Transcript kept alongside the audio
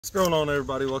What's going on,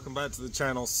 everybody? Welcome back to the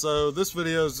channel. So this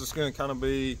video is just going to kind of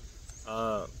be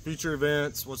future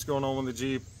events, what's going on with the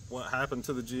Jeep, what happened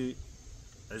to the Jeep,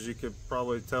 as you could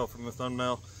probably tell from the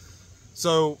thumbnail.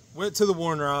 So went to the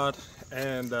Winrock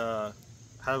and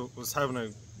was having a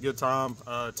good time.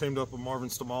 Teamed up with Marvin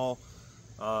Stamal.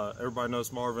 Everybody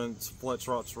knows Marvin's Fletch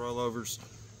Rocks Rollovers.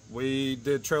 We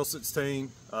did Trail 16.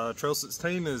 Trail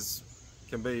 16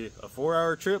 can be a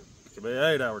 4-hour trip, it can be an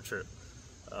 8-hour trip.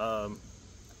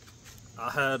 I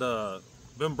had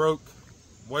been broke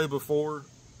way before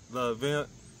the event.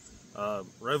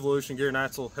 Revolution Gear and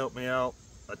Axle helped me out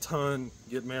a ton,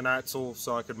 get me an axle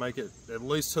so I could make it at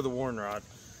least to the Winrock.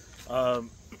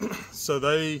 So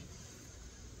they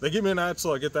give me an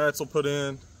axle, I get the axle put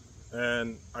in,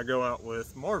 and I go out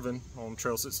with Marvin on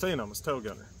Trail 16. I'm his tail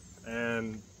gunner.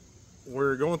 And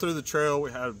we're going through the trail.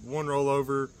 We had one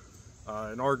rollover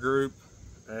in our group,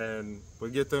 and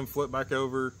we get them flipped back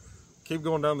over, keep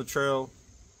going down the trail,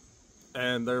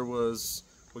 and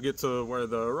we get to where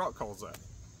the rock call's at.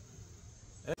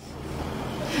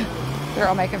 They're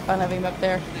all making fun of him up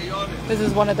there. This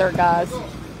is one of their guys.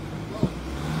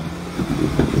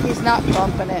 He's not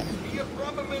bumping it.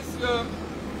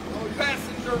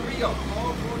 Passenger wheel.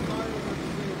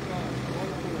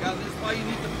 Yeah, that's why you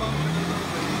need to bump it a little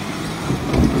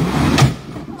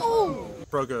bit. Oh!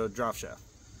 Broke a drive shaft.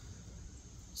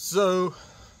 So,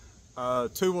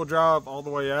 two-wheel drive all the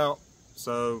way out.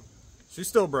 So, she's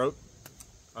still broke.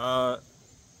 I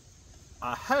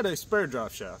had a spare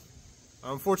drive shaft.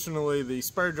 Unfortunately, the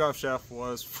spare drive shaft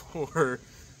was for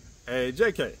a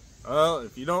JK. Well,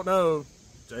 if you don't know,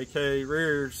 JK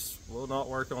rears will not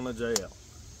work on a JL.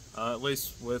 At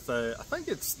least with I think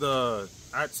it's the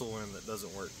axle end that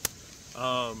doesn't work.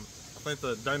 I think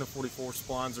the Dana 44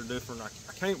 splines are different. I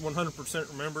can't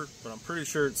 100% remember, but I'm pretty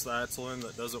sure it's the axle end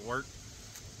that doesn't work.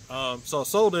 So I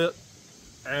sold it,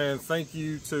 and thank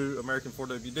you to American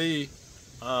 4WD.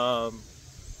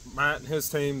 Matt and his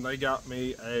team, they got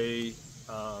me a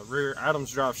rear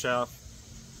Adams drive shaft.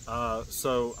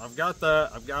 So I've got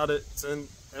that. I've got it. It's in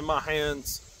my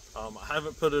hands. I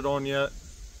haven't put it on yet.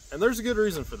 And there's a good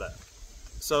reason for that.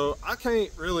 So I can't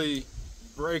really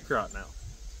brake right now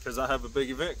because I have a big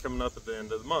event coming up at the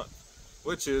end of the month,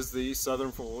 which is the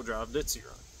Southern 4-Wheel Drive Dixie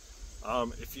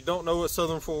Run. If you don't know what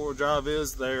Southern 4-Wheel Drive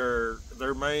is, their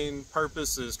main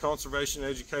purpose is conservation,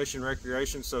 education,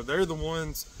 recreation. So they're the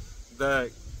ones that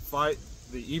fight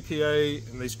the EPA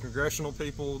and these congressional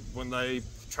people when they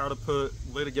try to put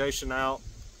litigation out,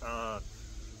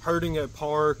 hurting a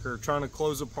park or trying to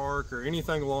close a park or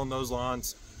anything along those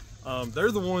lines.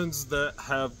 They're the ones that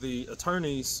have the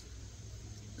attorneys,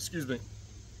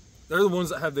 they're the ones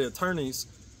that have the attorneys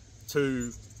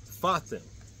to fight them.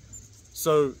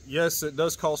 So yes, it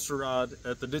does cost a ride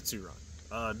at the Dixie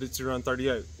Run, Dixie Run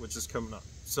 38, which is coming up.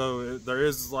 So there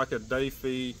is like a day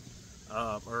fee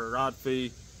or a ride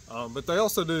fee, but they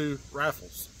also do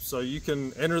raffles. So you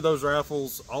can enter those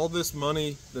raffles. All this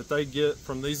money that they get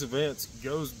from these events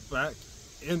goes back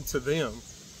into them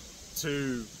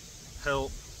to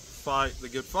help fight the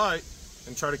good fight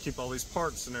and try to keep all these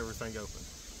parks and everything open.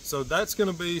 So that's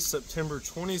going to be September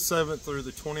 27th through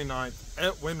the 29th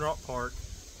at Windrock Park.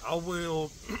 I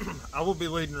will be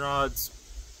leading rides.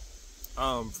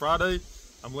 Friday,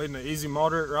 I'm leading an easy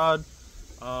moderate ride.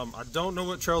 I don't know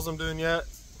what trails I'm doing yet.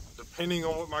 Depending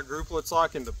on what my group looks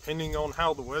like and depending on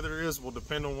how the weather is will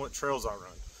depend on what trails I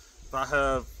run. If I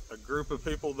have a group of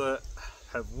people that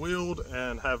have wheeled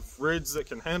and have rigs that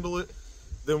can handle it,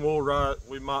 then we'll ride.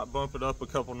 We might bump it up a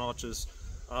couple notches.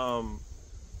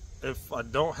 If I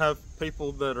don't have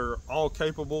people that are all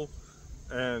capable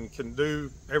and can do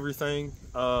everything,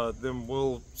 then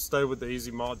we'll stay with the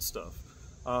easy mod stuff.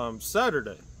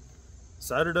 Saturday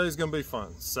is gonna be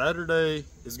fun. Saturday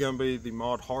is gonna be the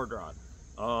mod hard ride.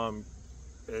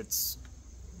 It's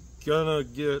gonna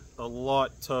get a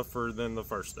lot tougher than the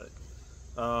first day.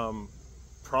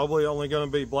 Probably only gonna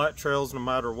be black trails no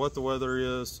matter what the weather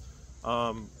is.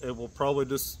 The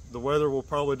weather will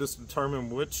probably just determine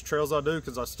which trails I do,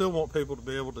 because I still want people to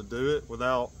be able to do it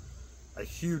without a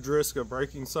huge risk of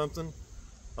breaking something,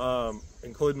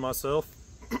 including myself.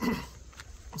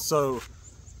 So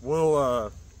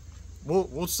we'll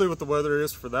see what the weather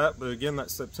is for that. But again,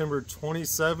 that's September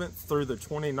 27th through the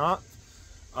 29th.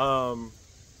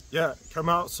 Yeah, come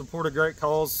out, support a great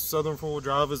cause. Southern 4-Wheel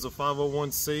Drive is a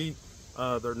 501c.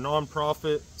 They're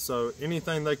non-profit, so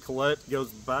anything they collect goes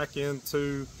back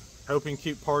into helping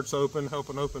keep parks open,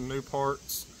 helping open new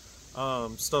parks,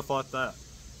 stuff like that.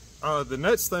 The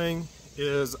next thing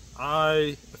is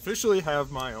I officially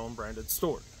have my own branded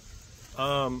store.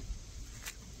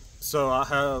 So I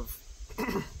have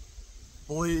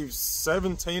believe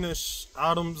 17-ish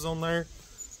items on there.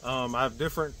 I have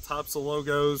different types of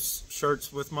logos,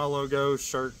 shirts with my logo,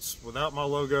 shirts without my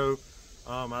logo.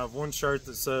 I have one shirt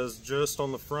that says just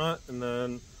on the front and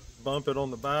then bump it on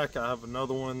the back. I have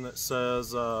another one that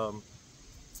says, what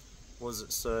does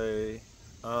it say?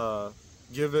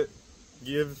 Give,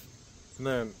 and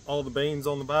then all the beans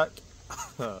on the back.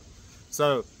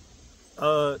 So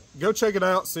go check it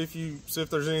out, see if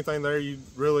there's anything there you'd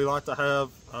really like to have.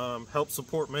 Help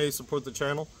support me, support the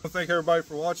channel. Thank everybody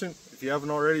for watching. If you haven't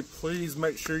already, please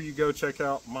make sure you go check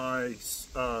out my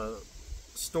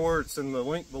store. It's in the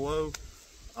link below.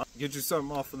 I'll get you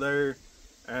something off of there.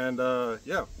 And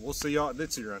yeah, we'll see y'all at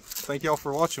Dixie Run. Thank y'all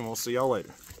for watching. We'll see y'all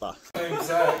later. Bye. Name's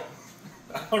Zach.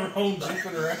 I'm home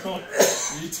jumping around.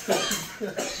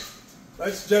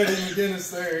 That's JD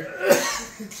McGinnis there.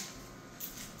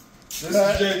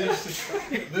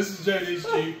 This is JD's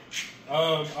Jeep.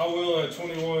 I will a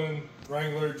 21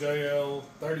 Wrangler JL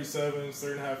 37s,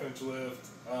 3.5-inch lift.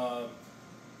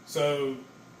 So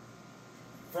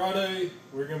Friday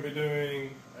we're going to be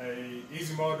doing a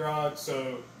easy mod ride.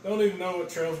 So don't even know what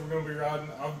trails we're going to be riding.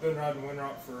 I've been riding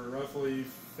windrock for roughly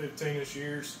 15-ish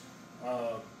years.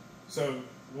 So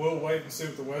we'll wait and see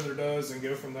what the weather does and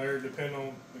go from there, depending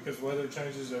on, because weather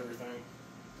changes everything.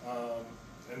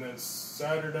 And then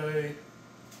Saturday,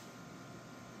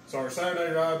 so our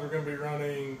Saturday ride, we're going to be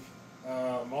running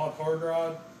mod hard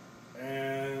ride,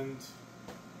 and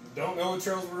don't know what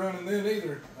trails we're running then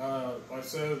either. Like I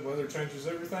said, weather changes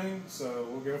everything, so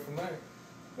we'll go from there.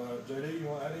 But JD, you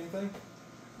want to add anything?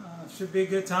 Should be a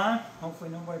good time. Hopefully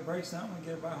nobody breaks nothing. We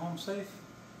get everybody home safe.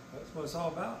 That's what it's all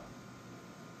about.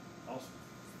 Awesome.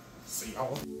 See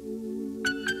y'all.